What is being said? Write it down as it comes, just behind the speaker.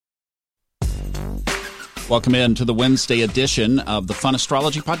Welcome in to the Wednesday edition of the Fun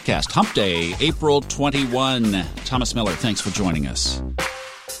Astrology Podcast. Hump Day, April 21. Thomas Miller, thanks for joining us.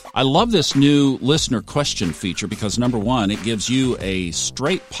 I love this new listener question feature because, number one, it gives you a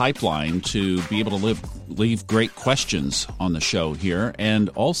straight pipeline to be able to leave great questions on the show here. And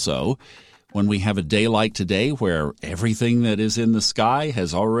also, when we have a day like today where everything that is in the sky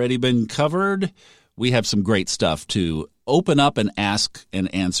has already been covered, we have some great stuff to open up and ask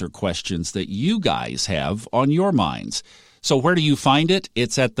and answer questions that you guys have on your minds. So where do you find it?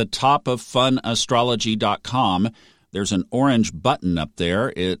 It's at the top of funastrology.com. There's an orange button up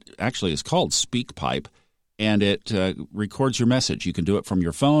there. It actually is called SpeakPipe, and it records your message. You can do it from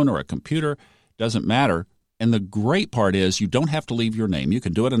your phone or a computer. Doesn't matter. And the great part is you don't have to leave your name. You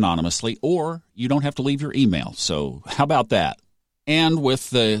can do it anonymously, or you don't have to leave your email. So how about that? And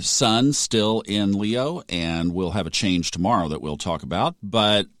with the sun still in Leo, and we'll have a change tomorrow that we'll talk about,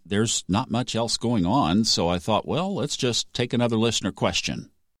 but there's not much else going on. So I thought, well, let's just take another listener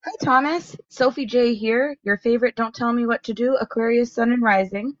question. Hi, Thomas. Sophie J here, your favorite Don't Tell Me What to Do, Aquarius Sun and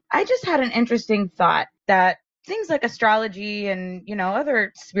Rising. I just had an interesting thought that things like astrology and,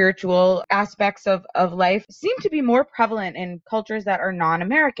 other spiritual aspects of life seem to be more prevalent in cultures that are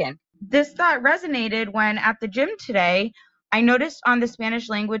non-American. This thought resonated when at the gym today, I noticed on the Spanish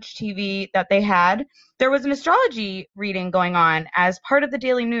language TV that they had, there was an astrology reading going on as part of the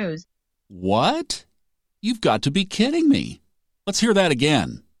daily news. What? You've got to be kidding me. Let's hear that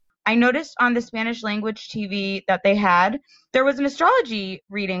again. I noticed on the Spanish language TV that they had, there was an astrology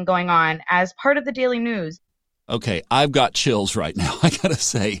reading going on as part of the daily news. Okay, I've got chills right now. I got to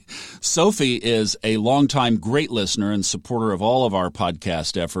say, Sophie is a longtime great listener and supporter of all of our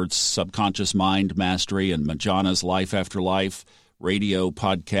podcast efforts, Subconscious Mind Mastery and Majana's Life After Life radio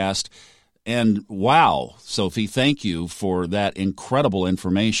podcast. And wow, Sophie, thank you for that incredible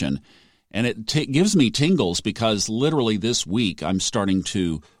information. And it gives me tingles because literally this week I'm starting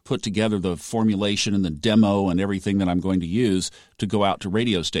to put together the formulation and the demo and everything that I'm going to use to go out to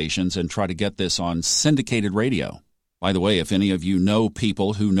radio stations and try to get this on syndicated radio. By the way, if any of you know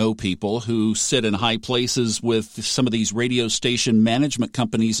people who sit in high places with some of these radio station management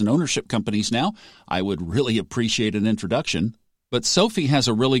companies and ownership companies now, I would really appreciate an introduction. But Sophie has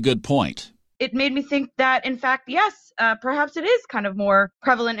a really good point. It made me think that, in fact, yes, perhaps it is kind of more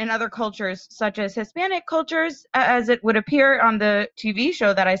prevalent in other cultures, such as Hispanic cultures, as it would appear on the TV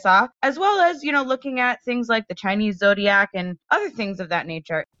show that I saw, as well as, looking at things like the Chinese zodiac and other things of that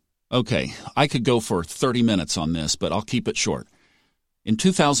nature. Okay, I could go for 30 minutes on this, but I'll keep it short. In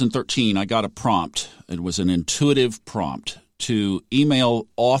 2013, I got a prompt. It was an intuitive prompt to email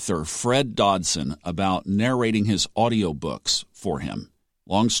author Fred Dodson about narrating his audiobooks for him.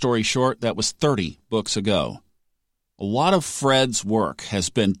 Long story short, that was 30 books ago. A lot of Fred's work has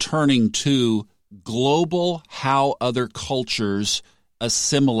been turning to global how other cultures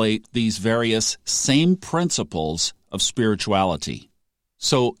assimilate these various same principles of spirituality.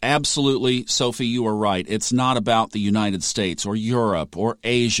 So absolutely, Sophie, you are right. It's not about the United States or Europe or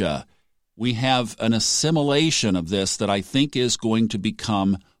Asia. We have an assimilation of this that I think is going to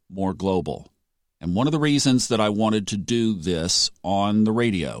become more global. And one of the reasons that I wanted to do this on the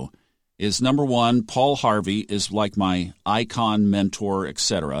radio is, number one, Paul Harvey is like my icon, mentor,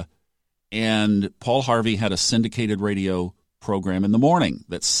 etc. And Paul Harvey had a syndicated radio program in the morning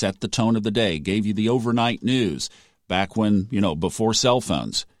that set the tone of the day, gave you the overnight news back when, before cell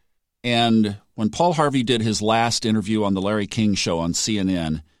phones. And when Paul Harvey did his last interview on the Larry King Show on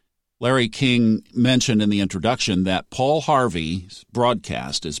CNN, Larry King mentioned in the introduction that Paul Harvey's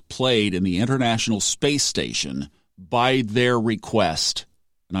broadcast is played in the International Space Station by their request.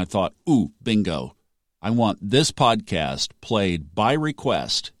 And I thought, ooh, bingo. I want this podcast played by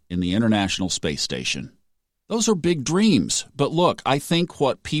request in the International Space Station. Those are big dreams. But look, I think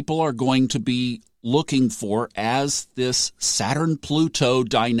what people are going to be looking for as this Saturn-Pluto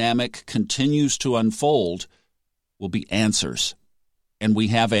dynamic continues to unfold will be answers. And we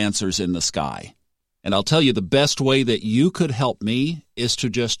have answers in the sky. And I'll tell you, the best way that you could help me is to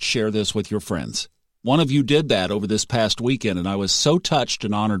just share this with your friends. One of you did that over this past weekend, and I was so touched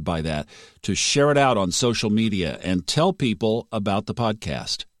and honored by that, to share it out on social media and tell people about the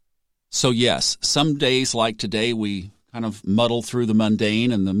podcast. So yes, some days like today, we kind of muddle through the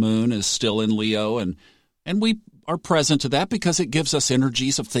mundane, and the moon is still in Leo, and we are present to that because it gives us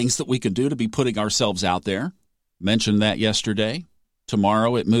energies of things that we can do to be putting ourselves out there. Mentioned that yesterday.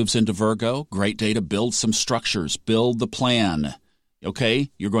 Tomorrow it moves into Virgo. Great day to build some structures, build the plan. Okay,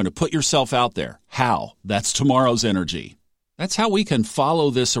 you're going to put yourself out there. How? That's tomorrow's energy. That's how we can follow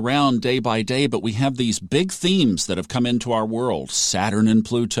this around day by day, but we have these big themes that have come into our world. Saturn and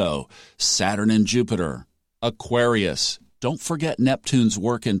Pluto, Saturn and Jupiter, Aquarius. Don't forget Neptune's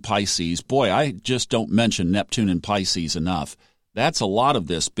work in Pisces. Boy, I just don't mention Neptune and Pisces enough. That's a lot of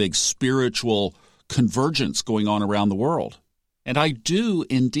this big spiritual convergence going on around the world. And I do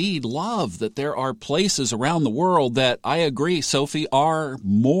indeed love that there are places around the world that, I agree, Sophie, are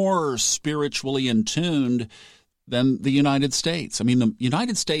more spiritually in tune than the United States. I mean, the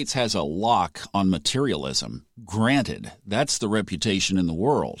United States has a lock on materialism. Granted, that's the reputation in the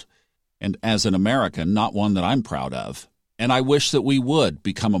world. And as an American, not one that I'm proud of. And I wish that we would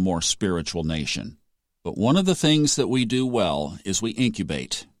become a more spiritual nation. But one of the things that we do well is we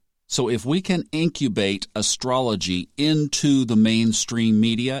incubate. So if we can incubate astrology into the mainstream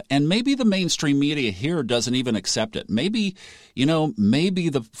media, and maybe the mainstream media here doesn't even accept it. Maybe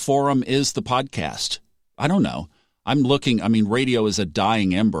the forum is the podcast. I don't know. Radio is a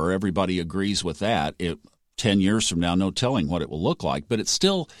dying ember. Everybody agrees with that. 10 years from now, no telling what it will look like. But it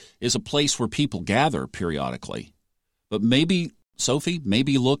still is a place where people gather periodically. But maybe, Sophie,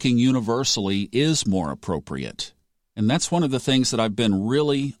 looking universally is more appropriate. And that's one of the things that I've been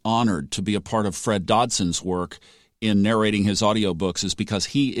really honored to be a part of Fred Dodson's work in narrating his audiobooks, is because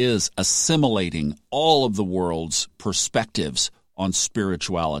he is assimilating all of the world's perspectives on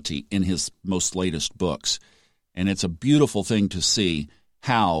spirituality in his most latest books. And it's a beautiful thing to see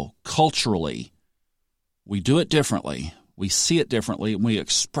how culturally we do it differently, we see it differently, and we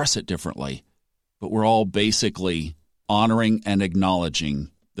express it differently, but we're all basically honoring and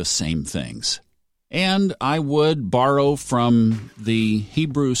acknowledging the same things. And I would borrow from the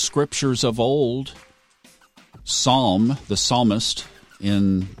Hebrew scriptures of old. The psalmist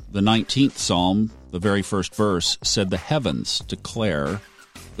in the 19th Psalm, the very first verse, said, "The heavens declare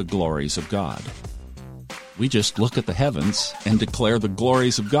the glories of God." We just look at the heavens and declare the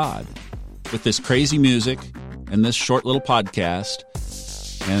glories of God with this crazy music and this short little podcast.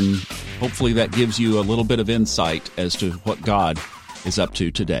 And hopefully that gives you a little bit of insight as to what God is up to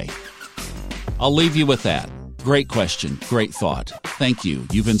today. I'll leave you with that. Great question. Great thought. Thank you.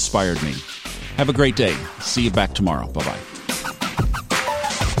 You've inspired me. Have a great day. See you back tomorrow. Bye-bye.